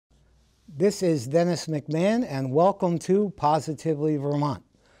This is Dennis McMahon, and welcome to Positively Vermont.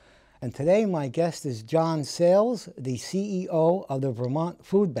 And today my guest is John Sayles, the CEO of the Vermont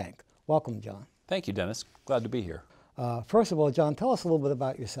Foodbank. Welcome, John. Thank you, Dennis. Glad to be here. First of all, John, tell us a little bit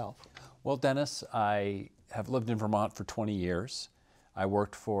about yourself. Well, Dennis, I have lived in Vermont for 20 years. I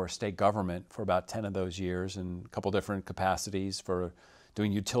worked for state government for about 10 of those years in a couple different capacities for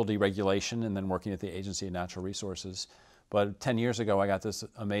doing utility regulation and then working at the Agency of Natural Resources. But 10 years ago, I got this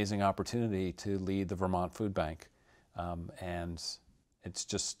amazing opportunity to lead the Vermont Foodbank. And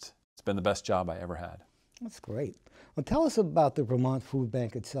it's been the best job I ever had. That's great. Well, tell us about the Vermont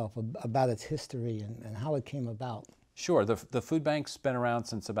Foodbank itself, about its history and how it came about. Sure. The food bank's been around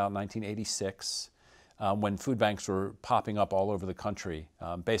since about 1986, when food banks were popping up all over the country.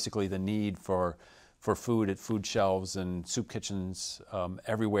 Basically, the need for food at food shelves and soup kitchens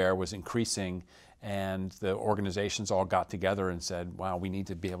everywhere was increasing, and the organizations all got together and said, wow, we need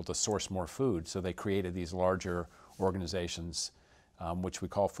to be able to source more food. So they created these larger organizations, which we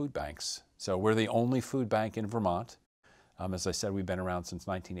call food banks. So we're the only food bank in Vermont. As I said, we've been around since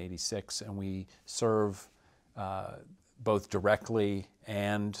 1986, and we serve both directly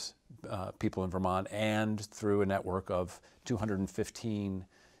and people in Vermont and through a network of 215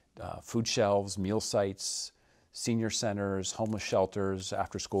 food shelves, meal sites, senior centers, homeless shelters,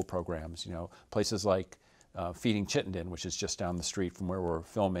 after-school programs. You know, places like Feeding Chittenden, which is just down the street from where we're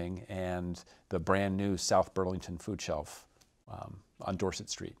filming, and the brand new South Burlington Food Shelf on Dorset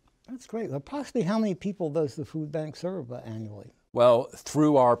Street. That's great. Approximately how many people does the food bank serve annually? Well,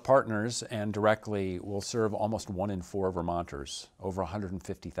 through our partners and directly, we'll serve almost 1 in 4 Vermonters, over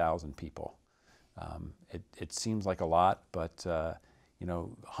 150,000 people. It seems like a lot, but you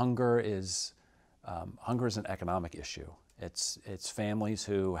know, hunger is an economic issue. It's families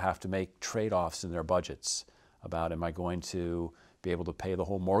who have to make trade-offs in their budgets about, am I going to be able to pay the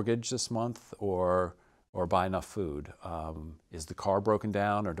whole mortgage this month or buy enough food? Is the car broken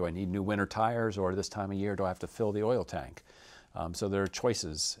down, or do I need new winter tires, or this time of year do I have to fill the oil tank? So there are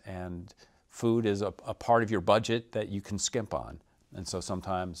choices, and food is a part of your budget that you can skimp on. And so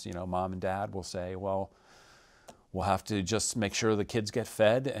sometimes, you know, mom and dad will say, well, we'll have to just make sure the kids get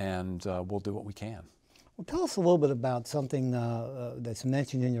fed, and we'll do what we can. Well, tell us a little bit about something that's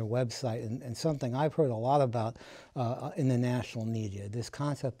mentioned in your website and something I've heard a lot about in the national media, this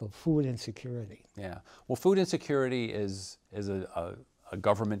concept of food insecurity. Yeah, well, food insecurity is a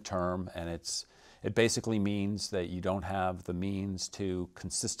government term, and it basically means that you don't have the means to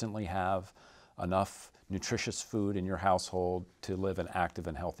consistently have enough nutritious food in your household to live an active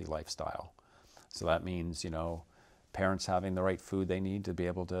and healthy lifestyle. So that means, you know, parents having the right food they need to be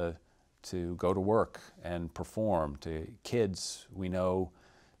able to go to work and perform. To kids, we know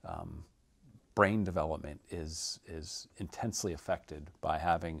brain development is intensely affected by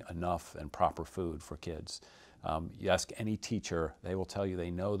having enough and proper food for kids. You ask any teacher, they will tell you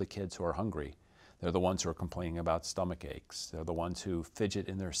they know the kids who are hungry. They're the ones who are complaining about stomach aches. They're the ones who fidget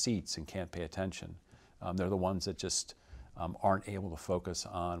in their seats and can't pay attention. They're the ones that just aren't able to focus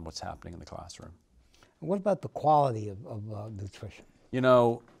on what's happening in the classroom. What about the quality of nutrition? You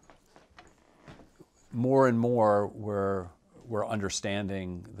know, more and more we're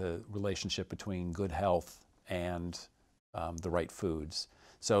understanding the relationship between good health and the right foods.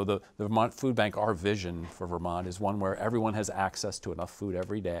 So the Vermont Food Bank, our vision for Vermont is one where everyone has access to enough food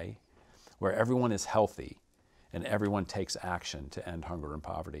every day, where everyone is healthy and everyone takes action to end hunger and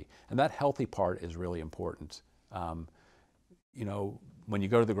poverty. And that healthy part is really important. You know, when you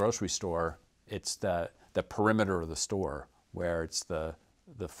go to the grocery store, it's the perimeter of the store where it's the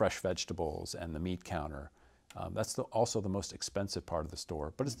fresh vegetables and the meat counter. That's also the most expensive part of the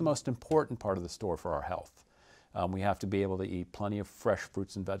store, but it's the most important part of the store for our health. We have to be able to eat plenty of fresh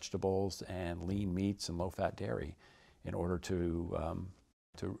fruits and vegetables and lean meats and low-fat dairy in order to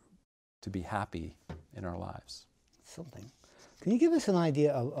be happy in our lives. Something. Can you give us an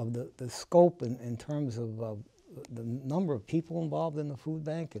idea of the scope in terms of the number of people involved in the food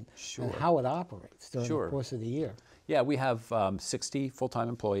bank and how it operates during the course of the year? Yeah, we have 60 full-time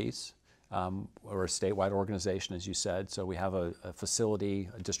employees. We're a statewide organization, as you said, so we have a facility,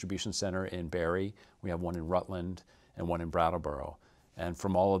 a distribution center in Barre, we have one in Rutland, and one in Brattleboro. And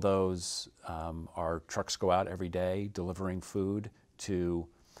from all of those, our trucks go out every day delivering food to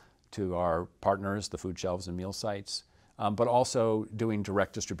our partners, the food shelves and meal sites, but also doing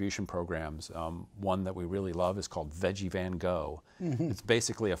direct distribution programs. One that we really love is called Veggie Van Go. Mm-hmm. It's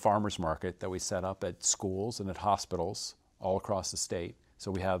basically a farmer's market that we set up at schools and at hospitals all across the state.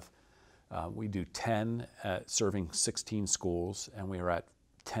 So we do 10 serving 16 schools, and we are at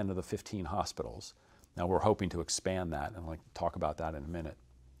 10 of the 15 hospitals. Now we're hoping to expand that, and I'd like to talk about that in a minute.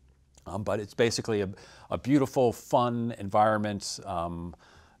 But it's basically a beautiful, fun environment.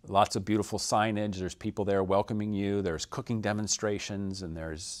 Lots of beautiful signage. There's people there welcoming you. There's cooking demonstrations, and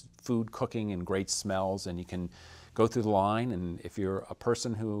there's food cooking and great smells. And you can go through the line. And if you're a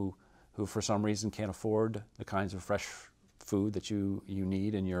person who for some reason can't afford the kinds of fresh food that you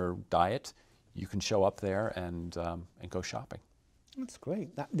need in your diet, you can show up there and go shopping. That's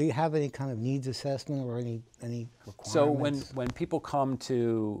great. Now, do you have any kind of needs assessment or any requirements? So when people come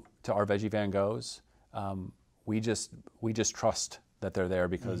to our Veggie Van Goes, we just trust that they're there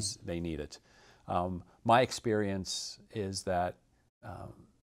because they need it. My experience is that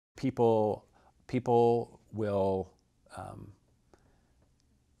people will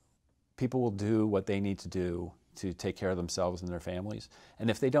do what they need to do to take care of themselves and their families. And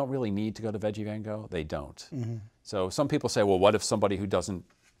if they don't really need to go to Veggie Van Go, they don't. So some people say, well, what if somebody who doesn't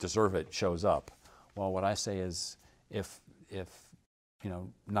deserve it shows up? Well, what I say is if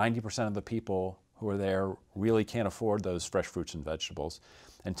 90% of the people who are there really can't afford those fresh fruits and vegetables,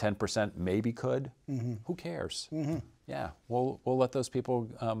 and 10% maybe could, who cares? Yeah, we'll let those people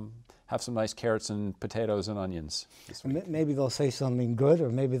have some nice carrots and potatoes and onions this week. Maybe they'll say something good, or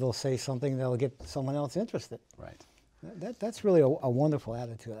maybe they'll say something that'll get someone else interested. Right. That's really a wonderful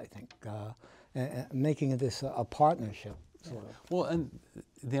attitude, I think, making this a partnership. Sort of. Well, and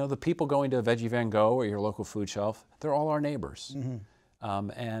the people going to Veggie Van Go or your local food shelf, they're all our neighbors.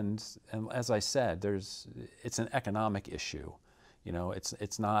 And as I said, it's an economic issue.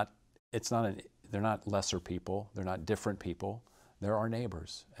 They're not lesser people. They're not different people. They're our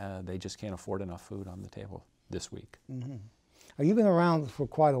neighbors. They just can't afford enough food on the table this week. You've been around for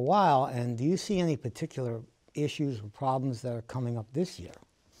quite a while, and do you see any particular issues or problems that are coming up this year?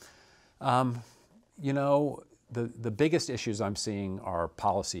 The biggest issues I'm seeing are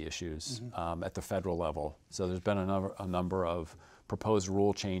policy issues at the federal level. So there's been a number of proposed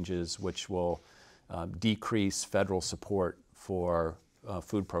rule changes which will decrease federal support for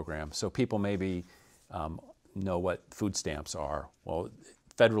food programs. So people maybe know what food stamps are. Well,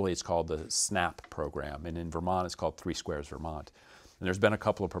 federally it's called the SNAP program, and in Vermont it's called 3 Squares Vermont. And there's been a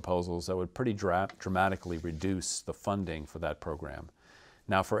couple of proposals that would pretty dramatically reduce the funding for that program.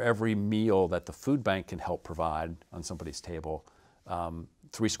 Now, for every meal that the food bank can help provide on somebody's table,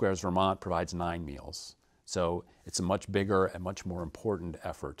 3 Squares Vermont provides 9 meals. So it's a much bigger and much more important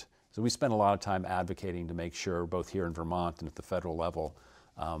effort. So we spend a lot of time advocating to make sure, both here in Vermont and at the federal level,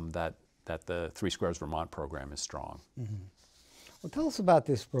 that the 3 Squares Vermont program is strong. Well, tell us about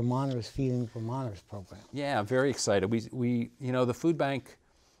this Vermonters Feeding Vermonters program. Yeah, I'm very excited. The food bank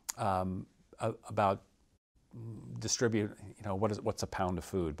distribute, what's a pound of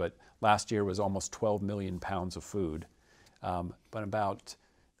food, but last year was almost 12 million pounds of food, but about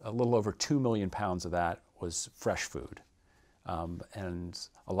a little over 2 million pounds of that was fresh food. And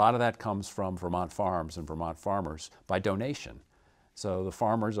a lot of that comes from Vermont farms and Vermont farmers by donation. So the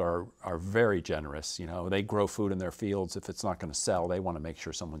farmers are very generous. They grow food in their fields. If it's not going to sell, they want to make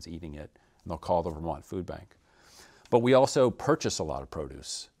sure someone's eating it, and they'll call the Vermont Food Bank. But we also purchase a lot of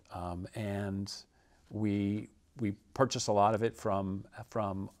produce, and we purchase a lot of it from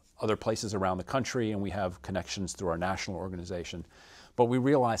other places around the country, and we have connections through our national organization. But we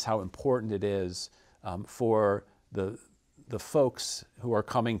realize how important it is for the folks who are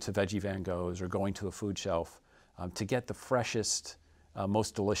coming to Veggie Van Goes or going to a food shelf to get the freshest,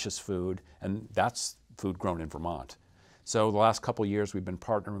 most delicious food, and that's food grown in Vermont. So the last couple of years we've been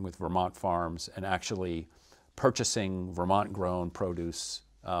partnering with Vermont farms and actually purchasing Vermont-grown produce,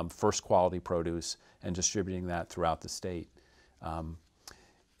 first quality produce, and distributing that throughout the state.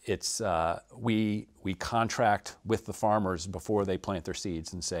 We contract with the farmers before they plant their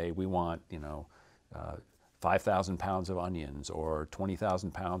seeds and say, we want 5,000 pounds of onions or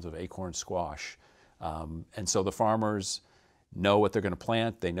 20,000 pounds of acorn squash. And so the farmers know what they're going to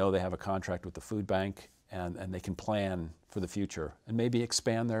plant. They know they have a contract with the food bank, and they can plan for the future and maybe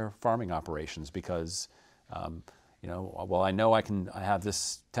expand their farming operations because well, I know I have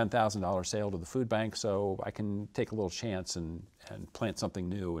this $10,000 sale to the food bank, so I can take a little chance and plant something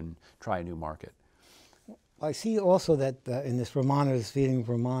new and try a new market. I see also that in this Vermonters Feeding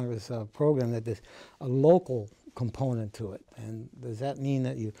Vermonters program that there's a local component to it. And does that mean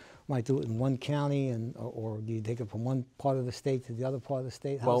that you might do it in one county, or do you take it from one part of the state to the other part of the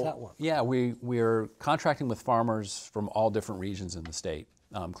state? How does that work? Yeah, we're contracting with farmers from all different regions in the state,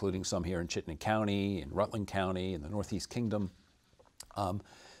 including some here in Chittenden County, in Rutland County, in the Northeast Kingdom.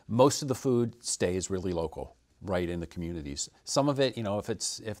 Most of the food stays really local, right in the communities. Some of it,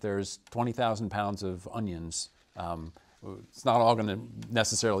 if there's 20,000 pounds of onions, it's not all going to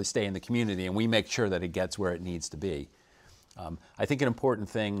necessarily stay in the community, and we make sure that it gets where it needs to be. I think an important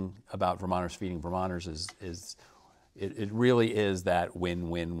thing about Vermonters Feeding Vermonters is it really is that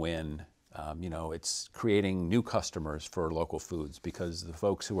win-win-win. It's creating new customers for local foods, because the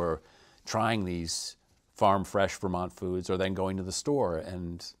folks who are trying these farm fresh Vermont foods are then going to the store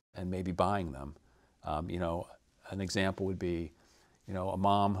and maybe buying them. An example would be, a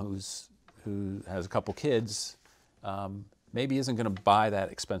mom who has a couple kids, maybe isn't going to buy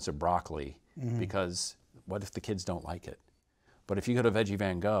that expensive broccoli because what if the kids don't like it? But if you go to Veggie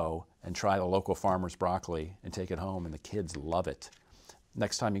Van Gogh and try the local farmer's broccoli and take it home and the kids love it,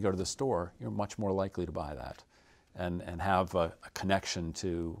 next time you go to the store, you're much more likely to buy that and have a connection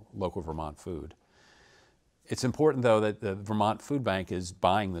to local Vermont food. It's important, though, that the Vermont Foodbank is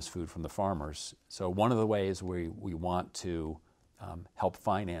buying this food from the farmers. So one of the ways we want to help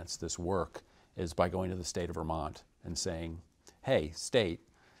finance this work is by going to the state of Vermont and saying, hey, state,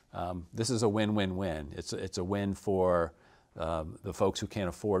 this is a win-win-win. It's a win for the folks who can't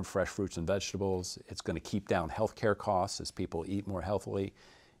afford fresh fruits and vegetables. It's going to keep down healthcare costs as people eat more healthily.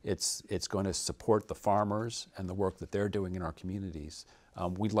 It's going to support the farmers and the work that they're doing in our communities.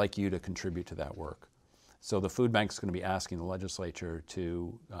 We'd like you to contribute to that work. So the food bank is going to be asking the legislature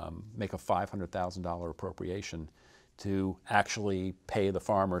to make a $500,000 appropriation to actually pay the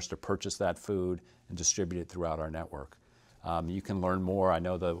farmers to purchase that food and distribute it throughout our network. You can learn more. I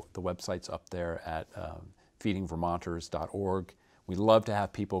know the website's up there at feedingvermonters.org. We'd love to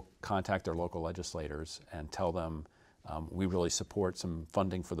have people contact their local legislators and tell them we really support some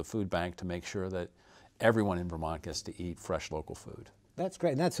funding for the food bank to make sure that everyone in Vermont gets to eat fresh local food. That's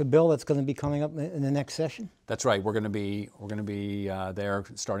great. And that's a bill that's going to be coming up in the next session? That's right. We're going to be there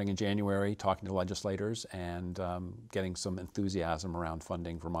starting in January, talking to legislators and getting some enthusiasm around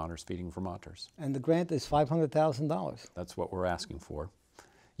funding Vermonters Feeding Vermonters. And the grant is $500,000. That's what we're asking for.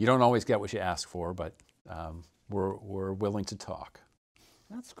 You don't always get what you ask for, but we're willing to talk.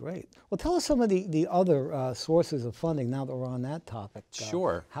 That's great. Well, tell us some of the other sources of funding now that we're on that topic.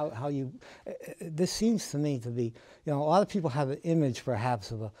 Sure. How you, this seems to me to be, a lot of people have an image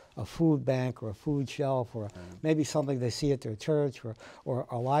perhaps of a food bank or a food shelf or maybe something they see at their church or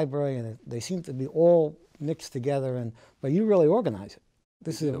a library, and they seem to be all mixed together, but you really organize it.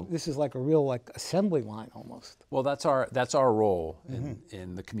 This is like a real assembly line almost. Well, that's our role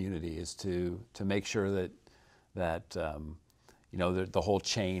in the community, is to make sure that the whole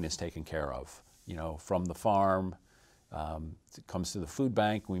chain is taken care of. From the farm, it comes to the food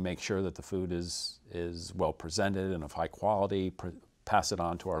bank. We make sure that the food is well presented and of high quality. Pass it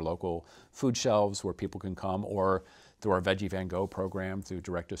on to our local food shelves where people can come, or through our Veggie Van Gogh program through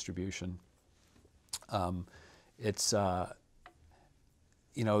direct distribution.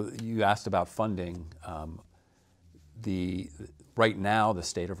 You asked about funding. Right now, the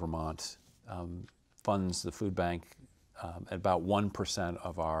state of Vermont funds the food bank at about 1%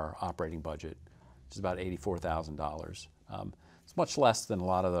 of our operating budget, which is about $84,000. It's much less than a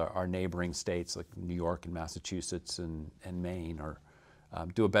lot of our neighboring states like New York and Massachusetts and Maine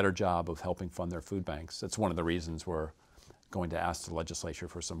do a better job of helping fund their food banks. That's one of the reasons we're going to ask the legislature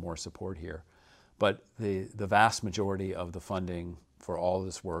for some more support here. But the vast majority of the funding for all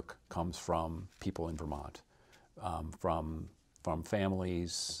this work comes from people in Vermont, from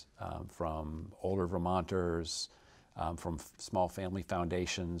families, from older Vermonters, from small family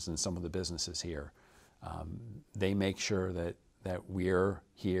foundations and some of the businesses here. They make sure that we're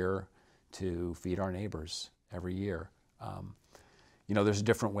here to feed our neighbors every year. There's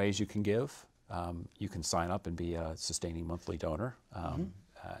different ways you can give. You can sign up and be a sustaining monthly donor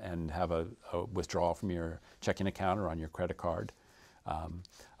and have a withdrawal from your checking account or on your credit card.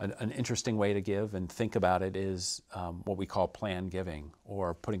 An interesting way to give and think about it is what we call planned giving,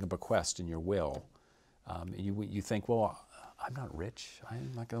 or putting a bequest in your will. You think, well, I'm not rich.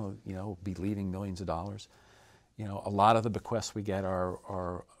 I'm not going to, be leaving millions of dollars. A lot of the bequests we get are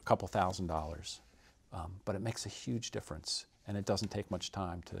a couple $1,000s, but it makes a huge difference, and it doesn't take much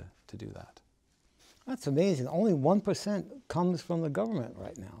time to do that. That's amazing. Only 1% comes from the government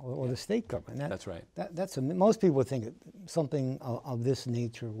right now, or the state government. That's right. Most people would think something of this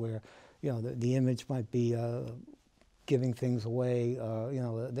nature, where the image might be giving things away.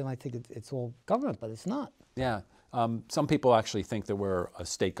 They might think it's all government, but it's not. Yeah. Some people actually think that we're a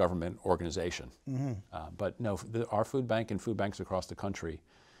state government organization, but no. Our food bank and food banks across the country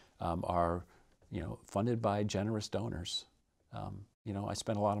are, funded by generous donors. I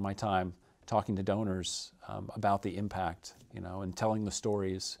spend a lot of my time talking to donors about the impact, and telling the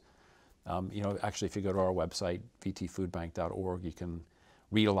stories. Actually, if you go to our website, vtfoodbank.org, you can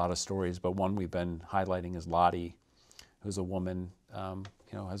read a lot of stories, but one we've been highlighting is Lottie, who's a woman,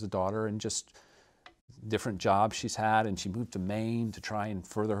 has a daughter, and just different jobs she's had, and she moved to Maine to try and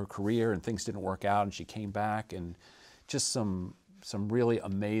further her career, and things didn't work out, and she came back, and just some really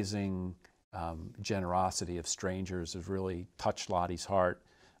amazing generosity of strangers has really touched Lottie's heart,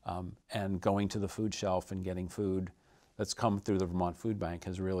 and going to the food shelf and getting food that's come through the Vermont Foodbank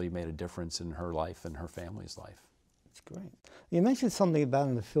has really made a difference in her life and her family's life. That's great. You mentioned something about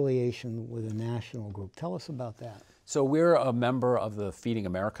an affiliation with a national group. Tell us about that. So we're a member of the Feeding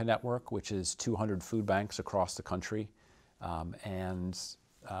America Network, which is 200 food banks across the country.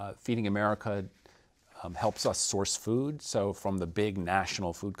 Feeding America helps us source food. So from the big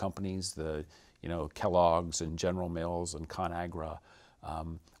national food companies, the Kellogg's and General Mills and ConAgra,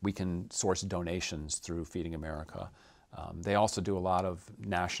 we can source donations through Feeding America. They also do a lot of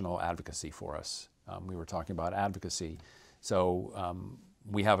national advocacy for us. We were talking about advocacy. So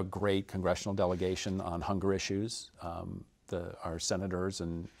we have a great congressional delegation on hunger issues. Our senators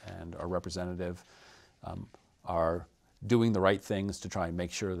and our representative are doing the right things to try and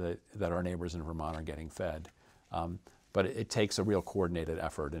make sure that our neighbors in Vermont are getting fed. But it takes a real coordinated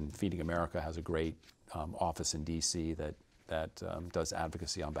effort, and Feeding America has a great office in DC that does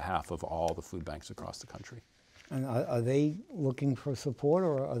advocacy on behalf of all the food banks across the country. And are they looking for support,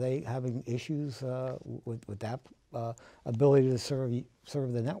 or are they having issues with that ability to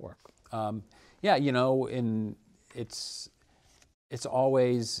serve the network? Yeah, it's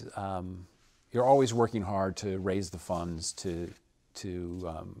always you're always working hard to raise the funds to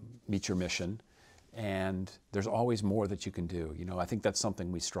meet your mission, and there's always more that you can do. I think that's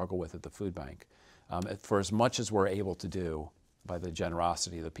something we struggle with at the food bank. For as much as we're able to do by the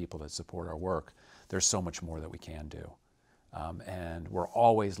generosity of the people that support our work, there's so much more that we can do. And we're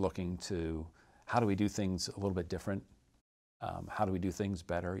always looking to how do we do things a little bit different? How do we do things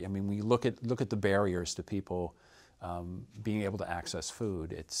better? I mean, we look at the barriers to people being able to access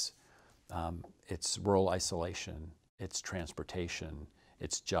food. It's rural isolation, it's transportation,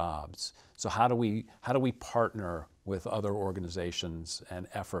 it's jobs. So how do we partner with other organizations and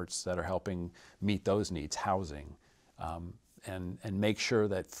efforts that are helping meet those needs, housing, and make sure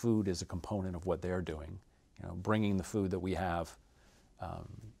that food is a component of what they're doing, bringing the food that we have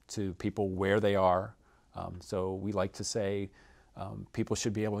to people where they are. So we like to say people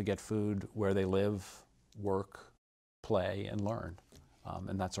should be able to get food where they live, work, play, and learn.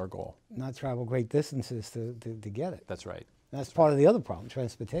 And that's our goal. Not travel great distances to get it. That's right. That's part of the other problem,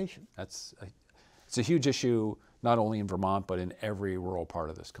 transportation. It's a huge issue, not only in Vermont, but in every rural part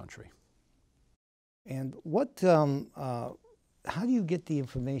of this country. And how do you get the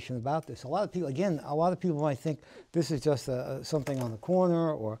information about this? A lot of people might think this is just something on the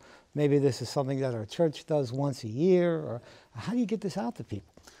corner, or maybe this is something that our church does once a year, or how do you get this out to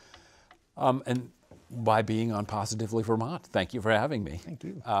people? And by being on Positively Vermont. Thank you for having me. Thank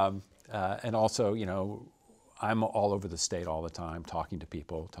you. And also, I'm all over the state all the time, talking to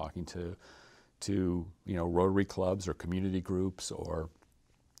people, talking to Rotary clubs or community groups or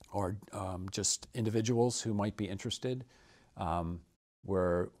just individuals who might be interested.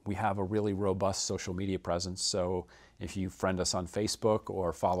 Where we have a really robust social media presence. So if you friend us on Facebook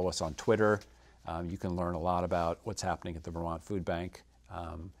or follow us on Twitter, you can learn a lot about what's happening at the Vermont Foodbank.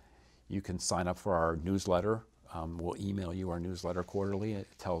 You can sign up for our newsletter. We'll email you our newsletter quarterly. It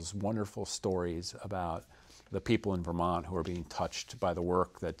tells wonderful stories about the people in Vermont who are being touched by the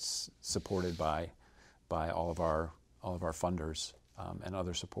work that's supported by all of our funders and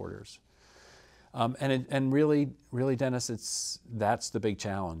other supporters. And really, Dennis, that's the big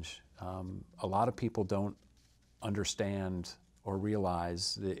challenge. A lot of people don't understand or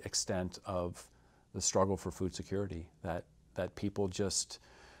realize the extent of the struggle for food security, that people just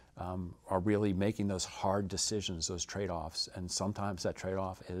are really making those hard decisions, those trade-offs, and sometimes that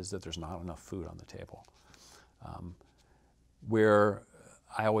trade-off is that there's not enough food on the table.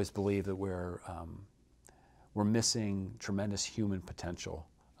 I always believe that we're missing tremendous human potential.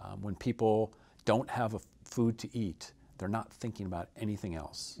 When people don't have food to eat, they're not thinking about anything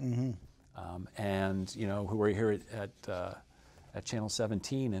else. Mm-hmm. And we're here at Channel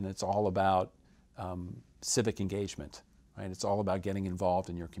 17, and it's all about civic engagement, right? It's all about getting involved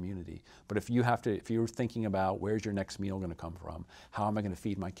in your community. But if you're thinking about where's your next meal going to come from, how am I going to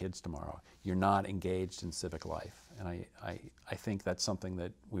feed my kids tomorrow, you're not engaged in civic life. And I think that's something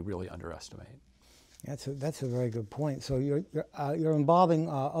that we really underestimate. That's a very good point. So you're involving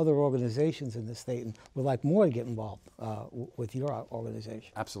other organizations in the state, and would like more to get involved with your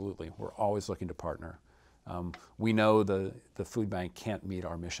organization. Absolutely. We're always looking to partner. We know the food bank can't meet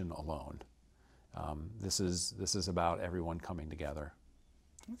our mission alone. This is about everyone coming together.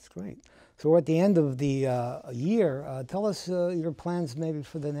 That's great. So we're at the end of the year. Tell us your plans maybe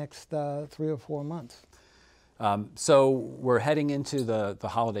for the next 3 or 4 months. So we're heading into the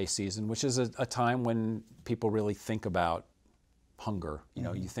holiday season, which is a time when people really think about hunger. You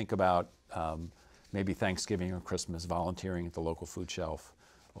know, you think about maybe Thanksgiving or Christmas, volunteering at the local food shelf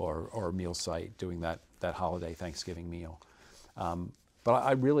or meal site, doing that holiday Thanksgiving meal. But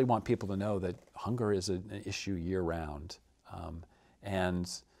I really want people to know that hunger is an issue year-round. And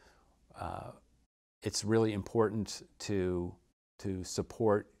it's really important to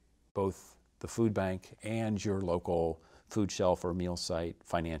support both the food bank and your local food shelf or meal site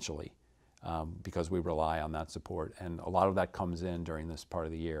financially, because we rely on that support. And a lot of that comes in during this part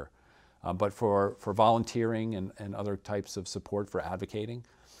of the year. But for volunteering and other types of support for advocating,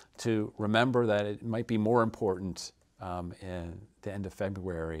 to remember that it might be more important in the end of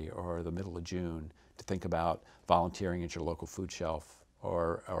February or the middle of June to think about volunteering at your local food shelf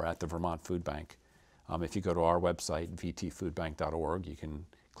or at the Vermont Foodbank. If you go to our website, vtfoodbank.org, you can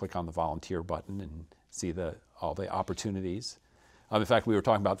click on the volunteer button and see all the opportunities. In fact, we were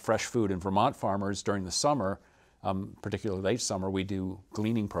talking about fresh food and Vermont farmers during the summer, particularly late summer. We do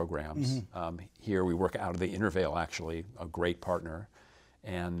gleaning programs. Here we work out of the Intervale, actually, a great partner.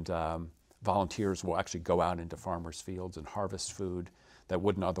 And volunteers will actually go out into farmers' fields and harvest food that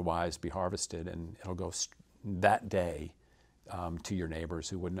wouldn't otherwise be harvested, and it'll go that day to your neighbors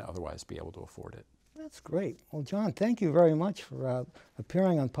who wouldn't otherwise be able to afford it. That's great. Well, John, thank you very much for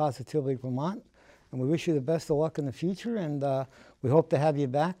appearing on Positively Vermont, and we wish you the best of luck in the future, and we hope to have you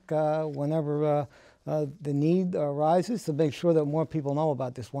back whenever the need arises to make sure that more people know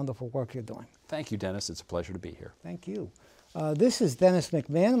about this wonderful work you're doing. Thank you, Dennis. It's a pleasure to be here. Thank you. This is Dennis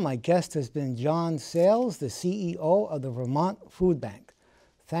McMahon. My guest has been John Sayles, the CEO of the Vermont Foodbank.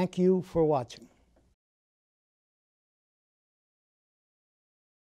 Thank you for watching.